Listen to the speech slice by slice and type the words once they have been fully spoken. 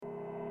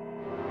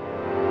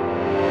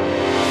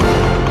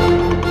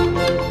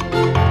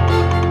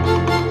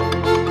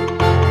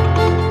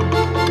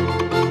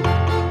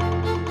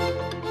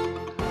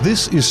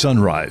This is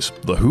Sunrise,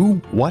 the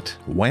who, what,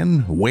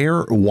 when,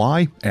 where,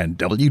 why, and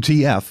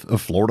WTF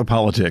of Florida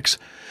politics.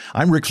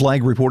 I'm Rick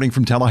Flagg reporting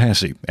from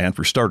Tallahassee, and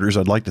for starters,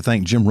 I'd like to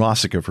thank Jim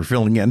Rossica for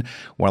filling in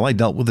while I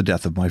dealt with the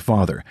death of my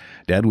father.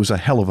 Dad was a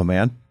hell of a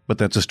man, but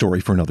that's a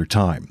story for another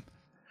time.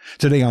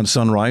 Today on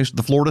Sunrise,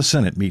 the Florida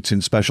Senate meets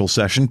in special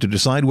session to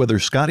decide whether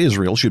Scott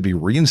Israel should be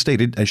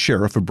reinstated as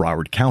sheriff of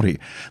Broward County.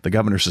 The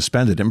governor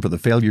suspended him for the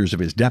failures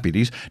of his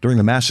deputies during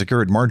the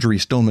massacre at Marjory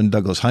Stoneman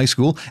Douglas High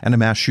School and a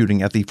mass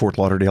shooting at the Fort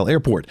Lauderdale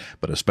airport,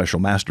 but a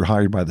special master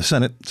hired by the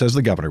Senate says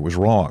the governor was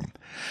wrong.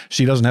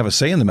 She doesn't have a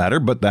say in the matter,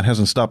 but that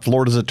hasn't stopped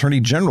Florida's Attorney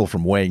General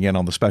from weighing in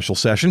on the special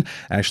session.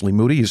 Ashley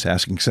Moody is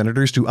asking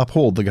senators to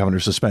uphold the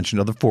governor's suspension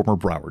of the former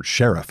Broward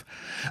sheriff.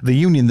 The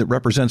union that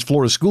represents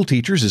Florida school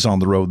teachers is on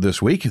the road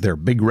this week. Their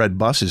Big Red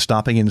bus is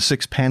stopping in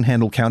 6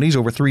 panhandle counties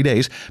over 3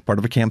 days, part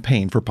of a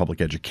campaign for public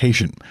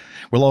education.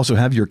 We'll also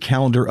have your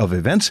calendar of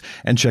events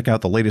and check out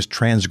the latest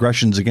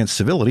transgressions against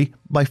civility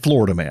by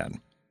Florida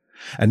Man.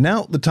 And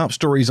now, the top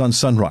stories on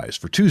Sunrise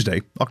for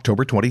Tuesday,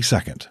 October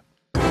 22nd.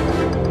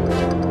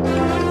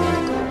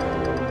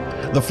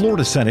 The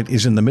Florida Senate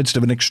is in the midst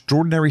of an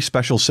extraordinary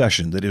special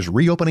session that is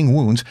reopening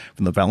wounds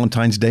from the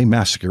Valentine's Day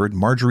massacre at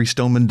Marjory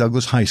Stoneman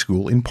Douglas High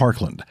School in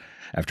Parkland.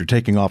 After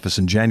taking office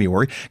in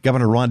January,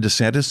 Governor Ron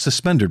DeSantis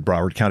suspended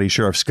Broward County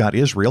Sheriff Scott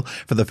Israel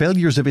for the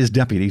failures of his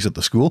deputies at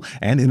the school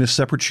and in a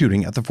separate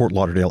shooting at the Fort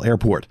Lauderdale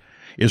airport.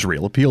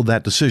 Israel appealed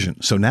that decision,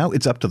 so now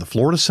it's up to the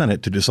Florida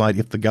Senate to decide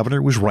if the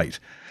governor was right.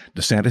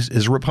 DeSantis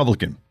is a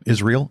Republican,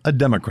 Israel a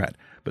Democrat,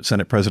 but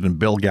Senate President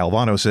Bill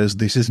Galvano says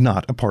this is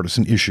not a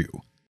partisan issue.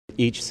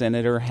 Each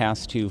senator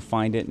has to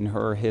find it in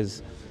her or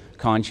his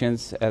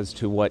conscience as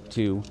to what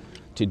to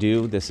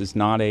do. This is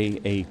not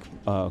a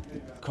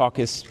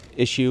caucus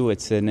issue.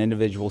 It's an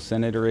individual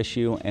senator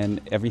issue, and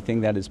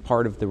everything that is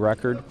part of the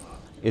record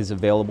is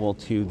available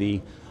to the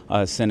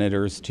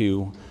senators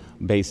to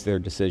base their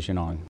decision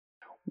on.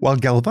 While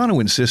Galvano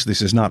insists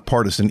this is not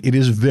partisan, it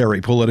is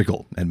very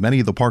political, and many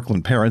of the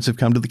Parkland parents have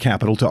come to the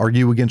Capitol to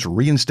argue against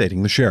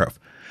reinstating the sheriff.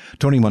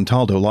 Tony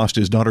Montaldo lost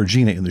his daughter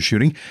Gina in the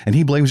shooting, and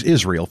he blames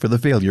Israel for the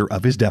failure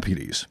of his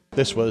deputies.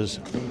 This was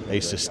a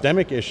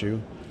systemic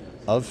issue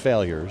of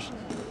failures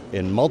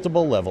in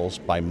multiple levels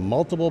by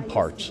multiple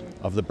parts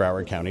of the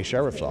Broward County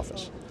Sheriff's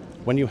Office.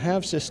 When you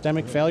have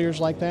systemic failures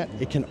like that,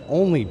 it can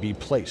only be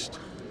placed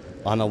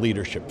on a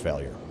leadership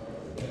failure.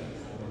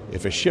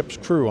 If a ship's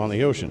crew on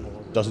the ocean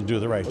doesn't do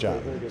the right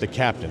job, the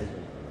captain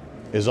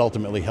is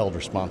ultimately held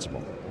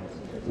responsible.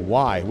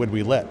 Why would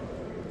we let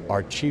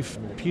our chief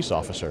peace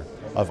officer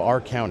of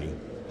our county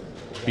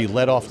be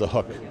let off the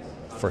hook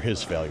for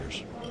his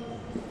failures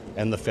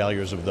and the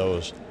failures of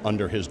those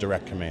under his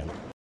direct command?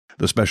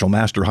 The special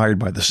master hired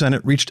by the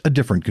Senate reached a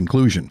different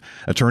conclusion.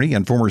 Attorney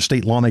and former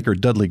state lawmaker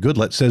Dudley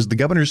Goodlett says the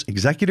governor's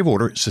executive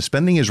order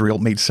suspending Israel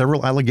made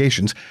several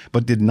allegations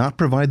but did not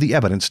provide the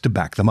evidence to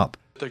back them up.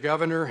 The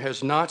governor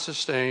has not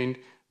sustained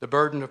the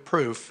burden of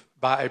proof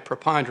by a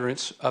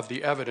preponderance of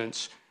the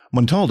evidence.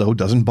 Montaldo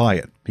doesn't buy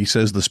it. He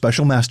says the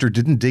special master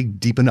didn't dig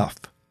deep enough.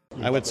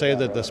 I would say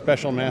that the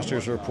special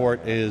master's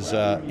report is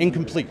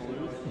incomplete.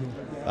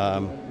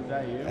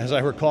 As I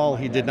recall,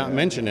 he did not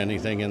mention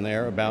anything in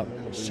there about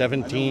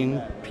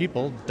 17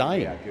 people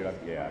dying.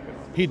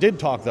 He did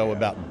talk, though,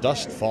 about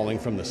dust falling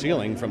from the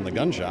ceiling from the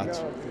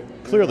gunshots,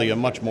 clearly a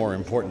much more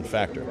important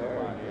factor.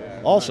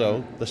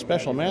 Also, the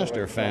special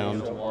master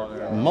found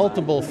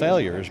multiple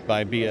failures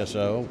by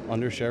BSO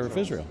under Sheriff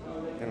Israel.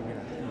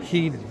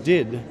 He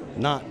did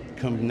not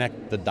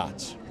connect the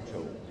dots.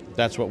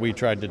 That's what we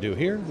tried to do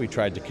here. We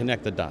tried to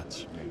connect the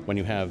dots. When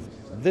you have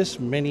this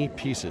many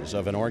pieces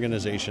of an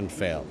organization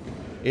fail,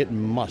 it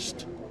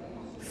must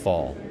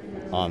fall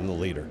on the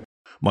leader.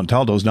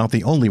 Montaldo's not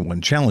the only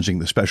one challenging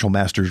the special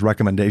master's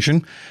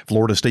recommendation.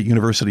 Florida State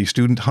University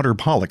student Hunter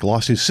Pollock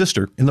lost his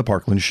sister in the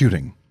Parkland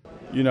shooting.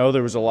 You know,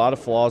 there was a lot of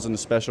flaws in the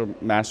special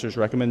master's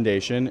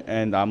recommendation,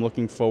 and I'm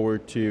looking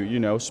forward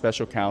to,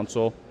 special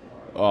counsel,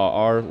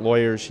 our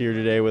lawyers here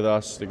today with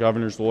us, the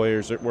governor's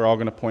lawyers. We're all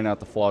going to point out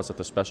the flaws that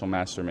the special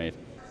master made.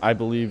 I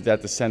believe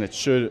that the Senate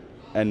should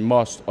and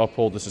must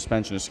uphold the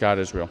suspension of Scott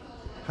Israel.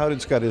 How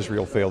did Scott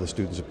Israel fail the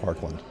students at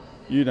Parkland?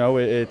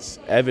 It's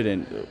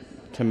evident.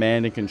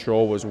 Command and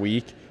control was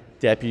weak.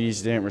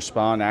 Deputies didn't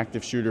respond.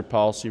 Active shooter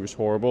policy was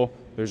horrible.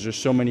 There's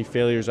just so many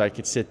failures. I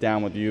could sit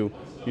down with you,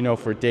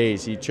 for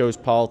days. He chose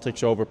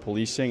politics over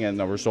policing, and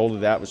the result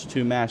of that was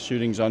 2 mass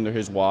shootings under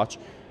his watch.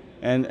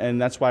 And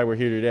that's why we're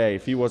here today.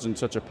 If he wasn't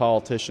such a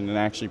politician and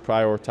actually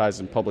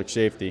prioritizing public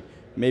safety,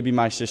 maybe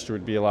my sister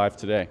would be alive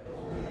today.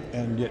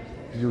 And yet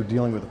you're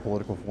dealing with a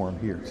political forum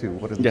here, too.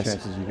 What are the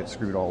chances you get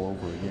screwed all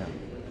over again?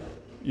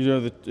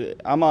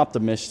 I'm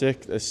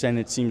optimistic. The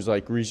Senate seems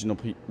like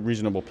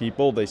reasonable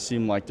people. They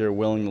seem like they're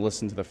willing to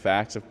listen to the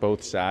facts of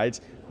both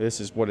sides. This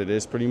is what it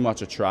is, pretty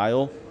much a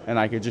trial, and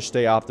I could just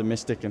stay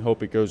optimistic and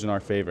hope it goes in our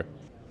favor.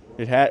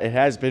 It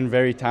has been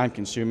very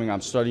time-consuming.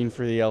 I'm studying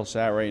for the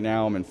LSAT right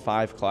now. I'm in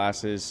 5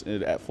 classes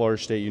at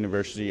Florida State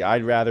University.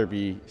 I'd rather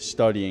be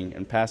studying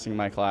and passing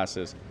my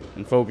classes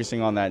and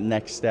focusing on that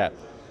next step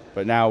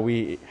But now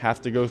we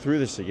have to go through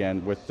this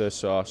again with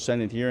this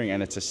Senate hearing,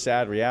 and it's a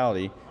sad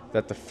reality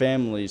that the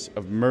families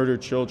of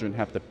murdered children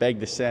have to beg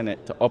the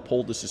Senate to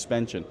uphold the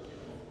suspension.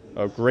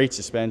 A great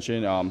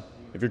suspension.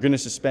 If you're going to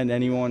suspend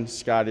anyone,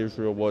 Scott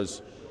Israel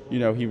was,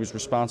 he was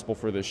responsible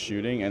for this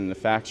shooting, and the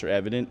facts are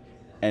evident.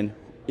 And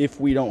if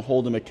we don't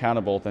hold him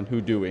accountable, then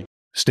who do we?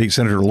 State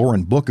Senator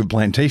Lauren Book of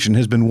Plantation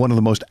has been one of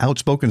the most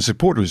outspoken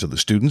supporters of the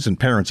students and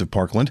parents of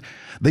Parkland.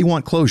 They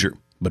want closure,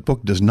 but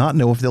Book does not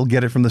know if they'll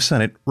get it from the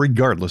Senate,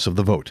 regardless of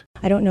the vote.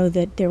 I don't know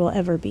that there will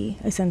ever be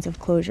a sense of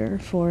closure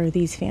for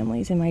these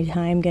families. In my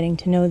time getting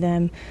to know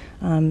them,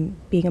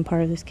 being a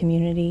part of this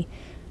community,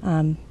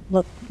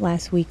 look,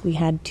 last week we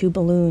had 2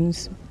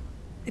 balloons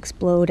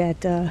explode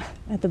at the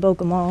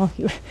Boca Mall,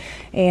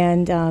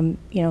 and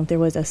there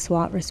was a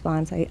SWAT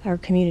response. Our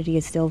community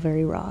is still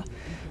very raw.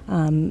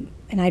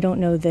 And I don't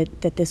know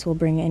that this will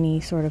bring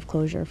any sort of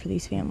closure for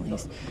these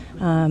families.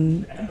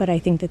 But I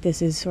think that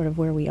this is sort of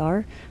where we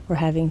are. We're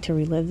having to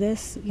relive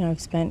this.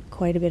 I've spent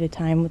quite a bit of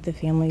time with the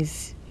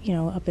families,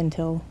 up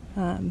until,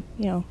 a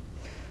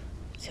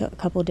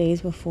couple of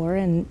days before.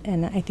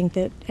 And I think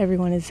that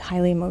everyone is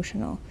highly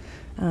emotional.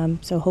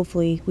 So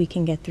hopefully we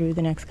can get through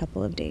the next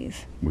couple of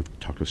days. We've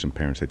talked to some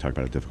parents. They talk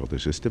about it difficult.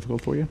 Is this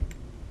difficult for you?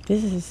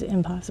 This is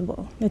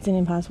impossible. It's an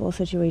impossible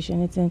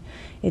situation.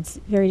 It's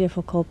very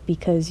difficult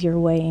because you're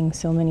weighing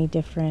so many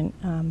different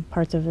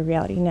parts of the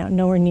reality. Now,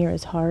 nowhere near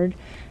as hard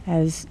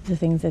as the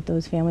things that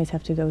those families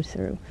have to go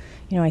through.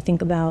 I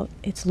think about,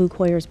 it's Luke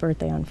Hoyer's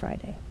birthday on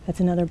Friday. That's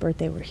another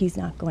birthday where he's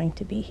not going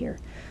to be here.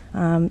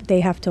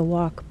 They have to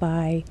walk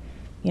by,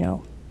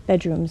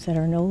 bedrooms that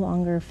are no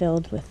longer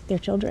filled with their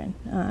children,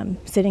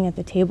 sitting at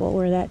the table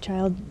where that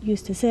child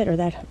used to sit, or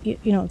that,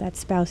 that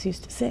spouse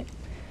used to sit.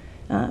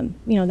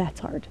 That's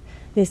hard.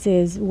 This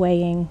is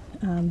weighing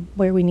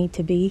where we need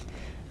to be,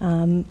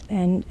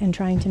 and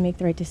trying to make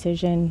the right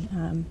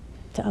decision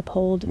to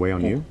uphold. Weigh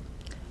on you?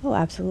 Oh,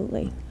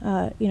 absolutely.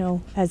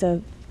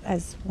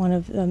 As one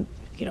of the,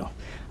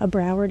 a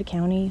Broward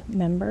County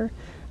member,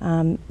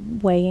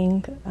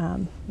 weighing,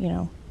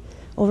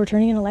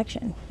 overturning an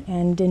election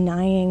and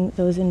denying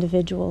those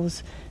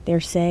individuals their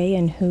say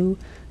and who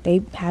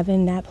they have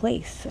in that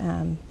place.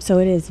 So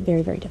it is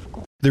very, very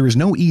difficult. There is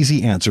no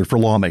easy answer for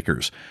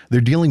lawmakers.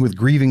 They're dealing with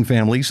grieving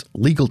families,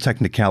 legal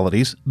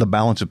technicalities, the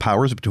balance of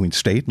powers between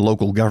state and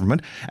local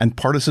government, and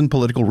partisan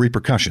political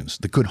repercussions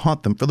that could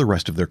haunt them for the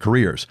rest of their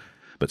careers.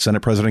 But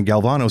Senate President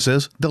Galvano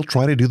says they'll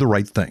try to do the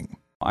right thing.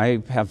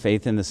 I have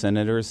faith in the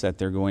senators that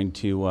they're going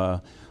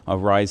to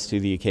rise to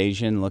the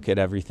occasion, look at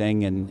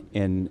everything,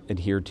 and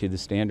adhere to the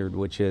standard,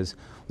 which is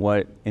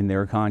what, in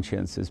their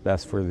conscience, is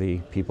best for the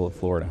people of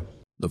Florida.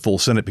 The full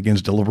Senate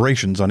begins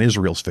deliberations on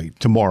Israel's fate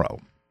tomorrow.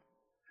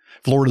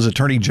 Florida's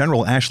Attorney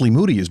General Ashley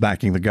Moody is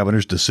backing the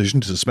governor's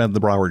decision to suspend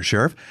the Broward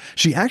sheriff.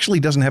 She actually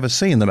doesn't have a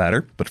say in the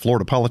matter, but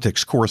Florida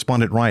politics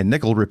correspondent Ryan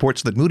Nickel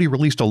reports that Moody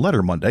released a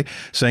letter Monday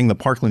saying the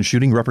Parkland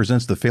shooting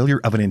represents the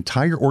failure of an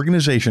entire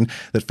organization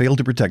that failed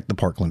to protect the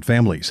Parkland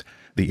families.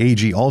 The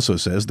AG also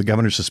says the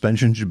governor's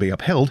suspension should be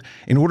upheld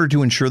in order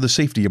to ensure the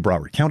safety of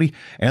Broward County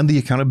and the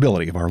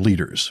accountability of our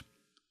leaders.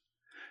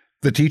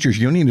 The Teachers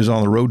Union is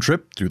on the road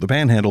trip through the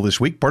Panhandle this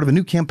week, part of a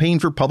new campaign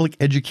for public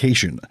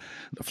education.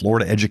 The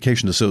Florida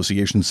Education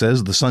Association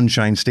says the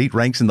Sunshine State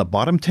ranks in the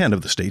bottom 10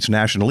 of the states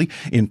nationally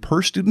in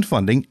per-student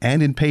funding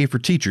and in pay for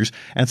teachers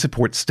and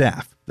support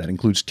staff. That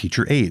includes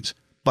teacher aides,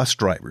 bus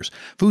drivers,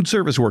 food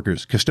service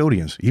workers,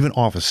 custodians, even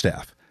office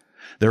staff.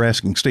 They're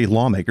asking state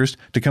lawmakers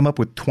to come up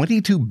with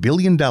 $22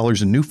 billion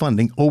in new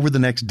funding over the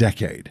next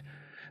decade.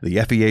 The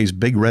FEA's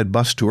Big Red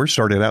Bus Tour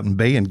started out in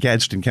Bay and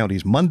Gadsden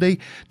counties Monday.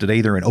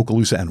 Today they're in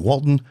Okaloosa and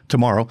Walton.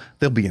 Tomorrow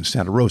they'll be in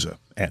Santa Rosa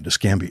and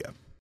Escambia.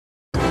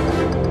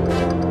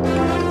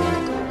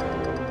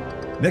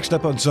 Next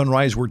up on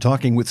Sunrise, we're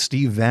talking with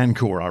Steve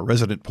Vancour, our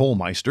resident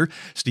pollmeister.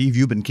 Steve,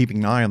 you've been keeping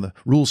an eye on the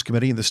Rules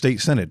Committee in the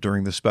State Senate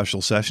during this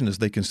special session as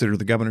they consider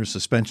the governor's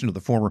suspension of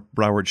the former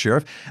Broward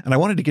sheriff, and I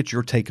wanted to get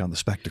your take on the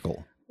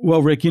spectacle.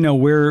 Well, Rick,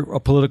 we're a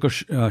political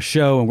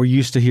show, and we're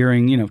used to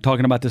hearing,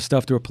 talking about this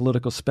stuff through a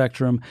political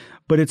spectrum.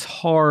 But it's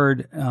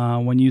hard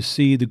when you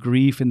see the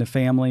grief in the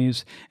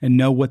families and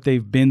know what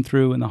they've been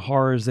through and the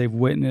horrors they've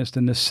witnessed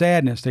and the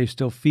sadness they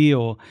still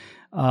feel.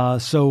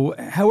 So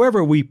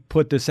however we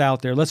put this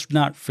out there, let's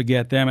not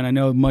forget them. And I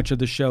know much of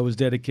the show is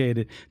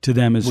dedicated to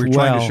them as well. We're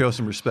trying to show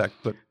some respect,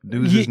 but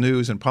news is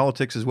news and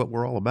politics is what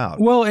we're all about.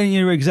 Well, and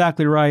you're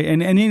exactly right.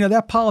 And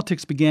that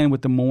politics began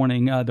with the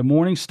morning. The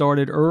morning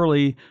started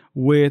early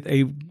with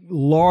a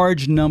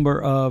large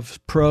number of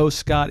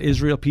pro-Scott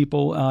Israel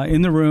people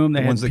in the room.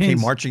 The ones that came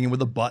marching in with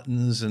the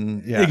buttons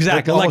and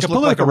exactly like a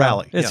political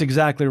rally. That's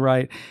exactly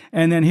right.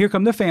 And then here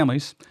come the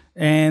families.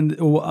 And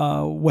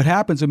what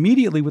happens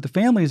immediately with the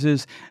families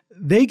is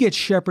they get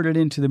shepherded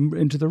into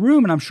the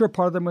room, and I'm sure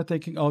part of them were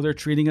thinking, oh, they're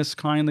treating us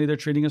kindly, they're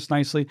treating us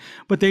nicely,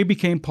 but they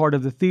became part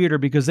of the theater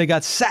because they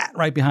got sat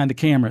right behind the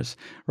cameras,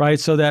 right?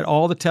 So that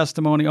all the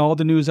testimony, all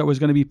the news that was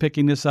going to be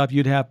picking this up,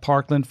 you'd have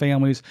Parkland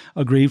families,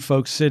 aggrieved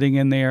folks sitting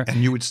in there.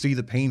 And you would see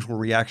the painful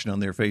reaction on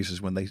their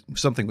faces when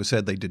something was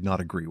said they did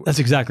not agree with. That's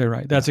exactly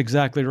right. That's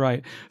exactly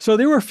right. So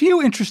there were a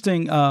few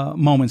interesting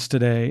moments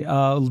today,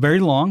 very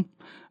long,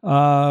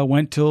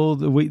 went till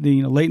the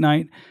late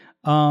night.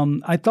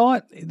 I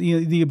thought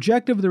the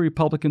objective of the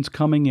Republicans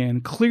coming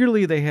in,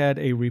 clearly they had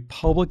a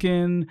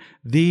Republican,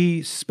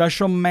 the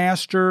special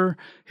master.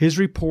 His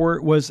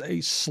report was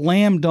a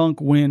slam dunk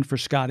win for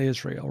Scott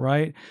Israel,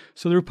 right?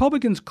 So the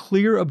Republicans'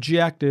 clear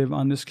objective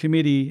on this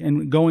committee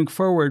and going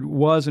forward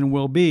was and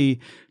will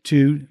be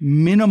to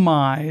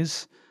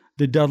minimize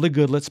the Dudley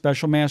Goodlett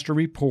Special Master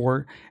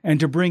report and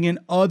to bring in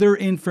other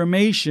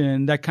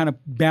information that kind of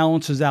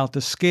balances out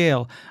the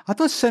scale. I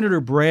thought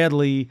Senator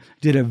Bradley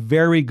did a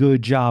very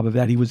good job of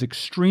that. He was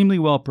extremely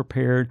well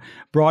prepared,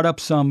 brought up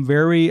some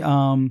very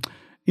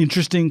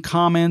interesting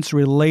comments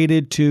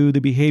related to the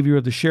behavior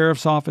of the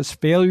sheriff's office,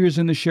 failures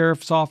in the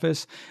sheriff's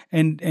office,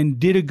 and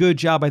did a good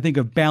job, I think,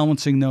 of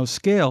balancing those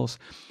scales.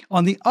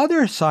 On the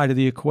other side of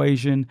the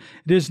equation,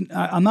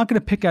 I'm not going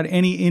to pick out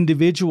any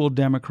individual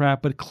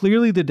Democrat, but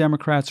clearly the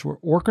Democrats were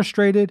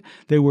orchestrated.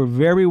 They were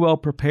very well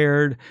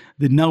prepared.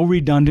 No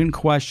redundant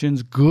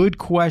questions, good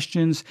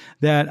questions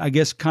that I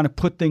guess kind of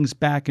put things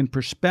back in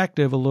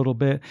perspective a little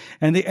bit.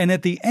 And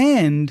at the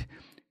end,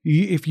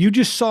 if you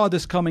just saw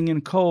this coming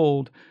in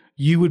cold,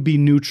 you would be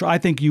neutral. I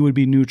think you would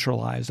be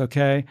neutralized,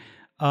 okay?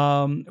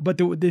 But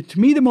to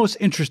me, the most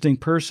interesting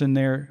person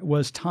there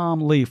was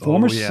Tom Lee,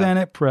 former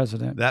Senate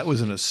president. That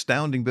was an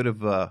astounding bit of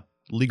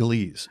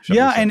legalese.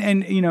 Yeah,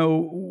 and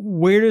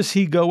where does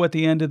he go at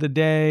the end of the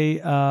day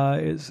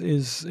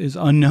is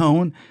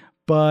unknown.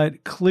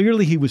 But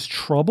clearly, he was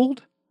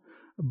troubled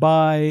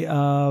by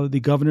the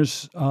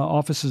governor's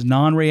office's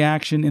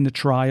non-reaction in the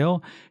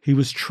trial. He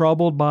was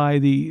troubled by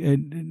the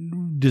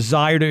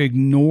desire to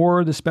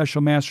ignore the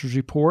special master's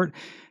report.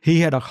 He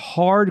had a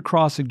hard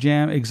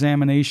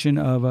cross-examination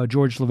of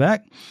George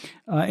Levesque.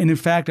 And in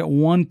fact, at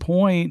one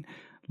point,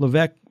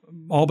 Levesque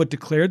all but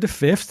declared the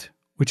fifth,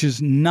 which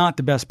is not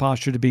the best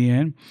posture to be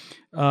in.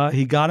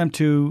 He got him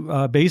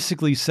to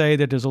basically say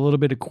that there's a little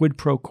bit of quid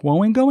pro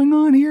quoing going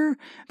on here.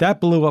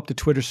 That blew up the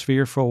Twitter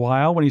sphere for a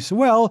while when he said,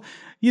 well,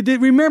 you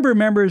did remember,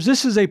 members,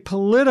 this is a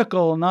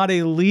political, not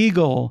a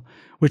legal,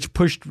 which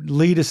pushed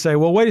Lee to say,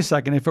 well, wait a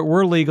second, if it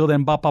were legal,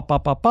 then bop, bop,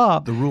 bop, bop,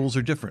 bop. The rules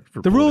are different.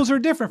 Rules are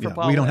different for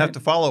politics. We don't have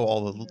to follow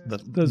all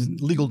the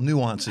legal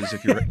nuances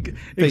if you're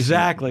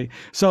exactly.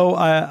 So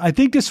I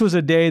think this was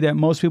a day that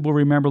most people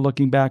remember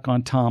looking back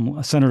on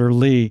Senator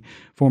Lee,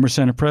 former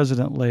Senate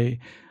President Lee.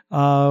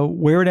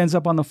 Where it ends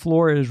up on the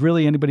floor is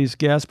really anybody's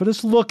guess, but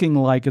it's looking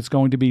like it's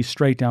going to be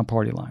straight down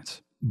party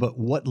lines. But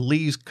what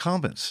Lee's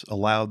comments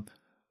allowed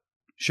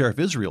Sheriff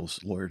Israel's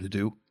lawyer to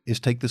do is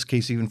take this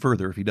case even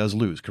further if he does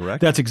lose,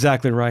 correct? That's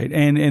exactly right.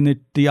 And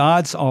the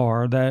odds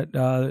are that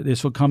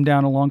this will come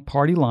down along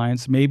party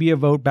lines, maybe a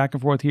vote back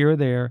and forth here or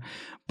there.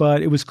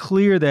 But it was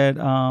clear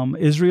that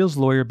Israel's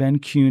lawyer, Ben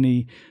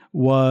Cuny,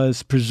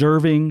 was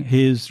preserving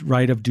his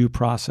right of due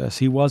process.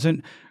 He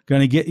wasn't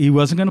going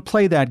to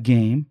play that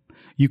game.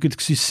 You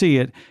could see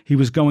it. He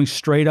was going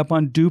straight up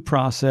on due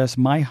process.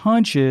 My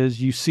hunch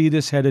is you see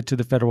this headed to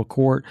the federal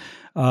court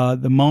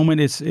the moment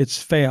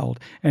it's failed.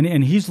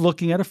 And he's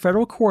looking at a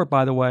federal court,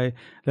 by the way,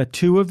 that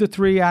 2 of the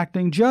 3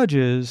 acting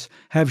judges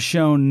have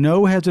shown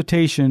no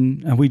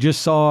hesitation. And we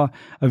just saw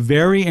a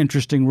very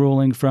interesting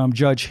ruling from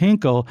Judge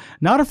Hinkle,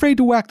 not afraid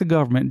to whack the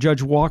government.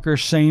 Judge Walker,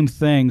 same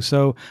thing.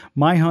 So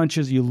my hunch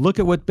is you look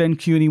at what Ben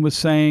Cuny was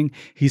saying,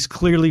 he's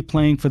clearly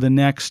playing for the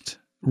next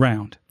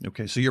round.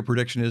 Okay, so your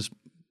prediction is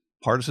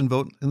partisan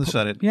vote in the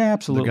Senate. Yeah,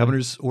 absolutely. The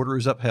governor's order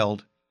is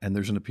upheld, and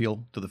there's an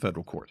appeal to the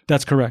federal court.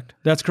 That's correct.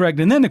 That's correct.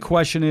 And then the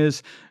question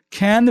is,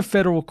 can the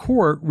federal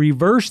court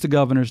reverse the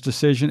governor's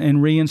decision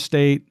and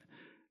reinstate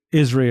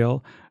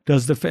Israel?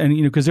 Because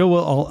there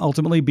will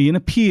ultimately be an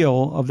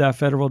appeal of that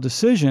federal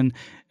decision.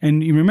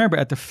 And you remember,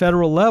 at the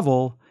federal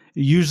level,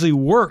 it usually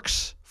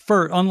works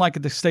unlike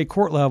at the state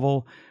court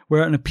level,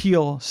 where an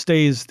appeal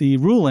stays the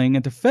ruling.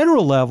 At the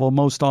federal level,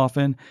 most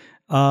often,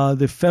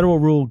 the federal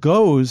rule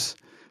goes.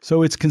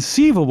 So it's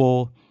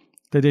conceivable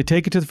that they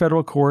take it to the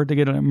federal court, they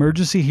get an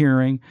emergency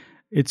hearing.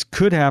 It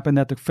could happen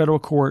that the federal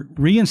court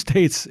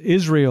reinstates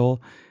Israel,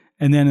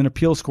 and then an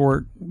appeals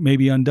court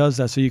maybe undoes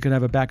that. So you could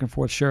have a back and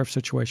forth sheriff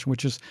situation,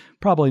 which is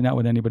probably not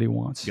what anybody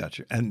wants.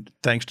 Gotcha. And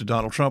thanks to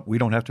Donald Trump, we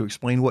don't have to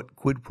explain what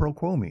quid pro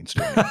quo means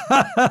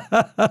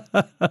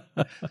to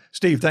me.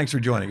 Steve, thanks for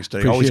joining us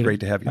today. Appreciate Always it.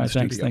 great to have you in the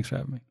studio. Thanks for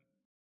having me.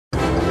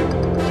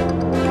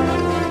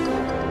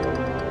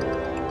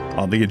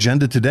 On the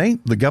agenda today,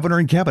 the governor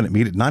and cabinet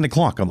meet at 9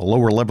 o'clock on the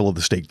lower level of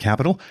the state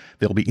capitol.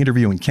 They'll be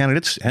interviewing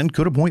candidates and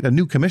could appoint a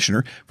new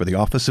commissioner for the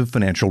Office of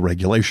Financial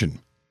Regulation.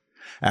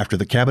 After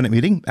the cabinet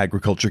meeting,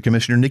 Agriculture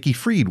Commissioner Nikki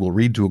Fried will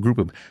read to a group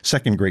of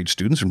second grade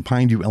students from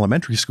Pineview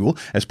Elementary School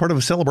as part of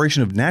a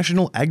celebration of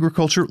National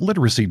Agriculture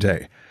Literacy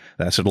Day.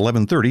 That's at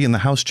 11:30 in the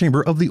House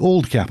chamber of the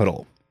old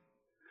Capitol.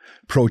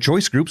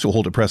 Pro-choice groups will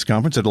hold a press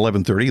conference at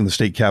 11:30 in the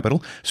state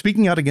capitol,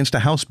 speaking out against a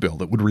House bill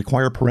that would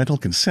require parental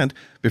consent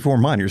before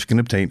minors can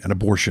obtain an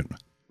abortion.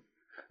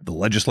 The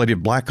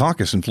Legislative Black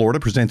Caucus in Florida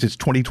presents its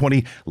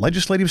 2020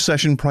 legislative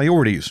session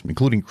priorities,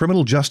 including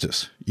criminal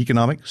justice,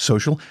 economic,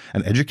 social,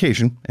 and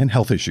education, and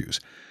health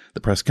issues.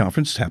 The press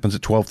conference happens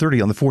at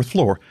 12:30 on the 4th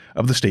floor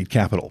of the state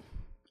capitol.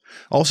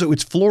 Also,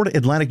 it's Florida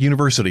Atlantic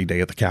University Day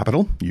at the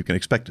Capitol. You can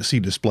expect to see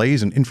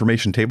displays and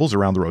information tables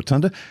around the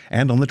rotunda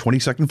and on the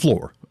 22nd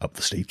floor of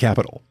the state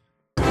capitol.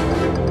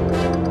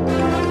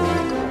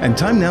 And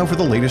time now for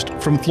the latest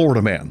from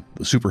Florida Man,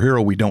 the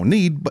superhero we don't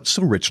need but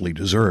so richly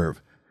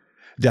deserve.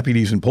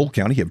 Deputies in Polk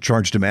County have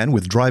charged a man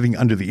with driving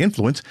under the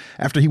influence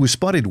after he was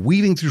spotted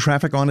weaving through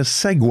traffic on a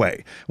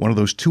Segway, one of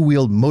those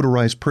two-wheeled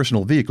motorized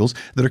personal vehicles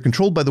that are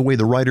controlled by the way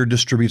the rider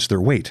distributes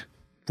their weight.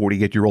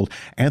 48-year-old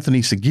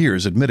Anthony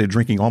Seguiers admitted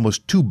drinking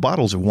almost 2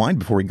 bottles of wine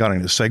before he got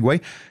in his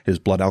Segway. His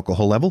blood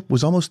alcohol level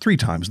was almost 3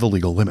 times the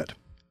legal limit.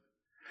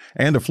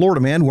 And a Florida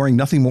man wearing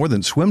nothing more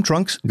than swim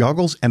trunks,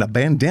 goggles, and a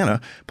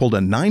bandana pulled a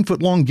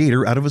 9-foot-long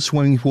gator out of a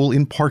swimming pool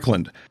in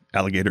Parkland.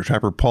 Alligator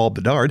trapper Paul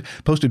Bedard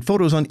posted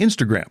photos on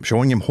Instagram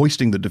showing him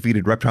hoisting the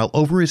defeated reptile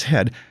over his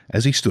head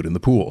as he stood in the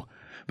pool.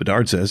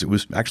 Bedard says it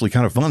was actually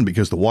kind of fun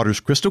because the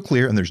water's crystal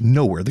clear and there's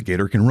nowhere the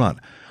gator can run.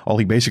 All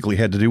he basically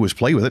had to do was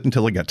play with it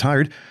until it got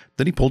tired.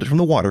 Then he pulled it from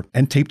the water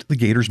and taped the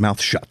gator's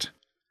mouth shut.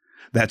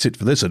 That's it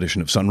for this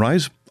edition of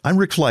Sunrise. I'm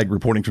Rick Flagg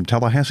reporting from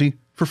Tallahassee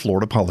for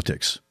Florida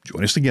Politics.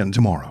 Join us again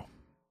tomorrow.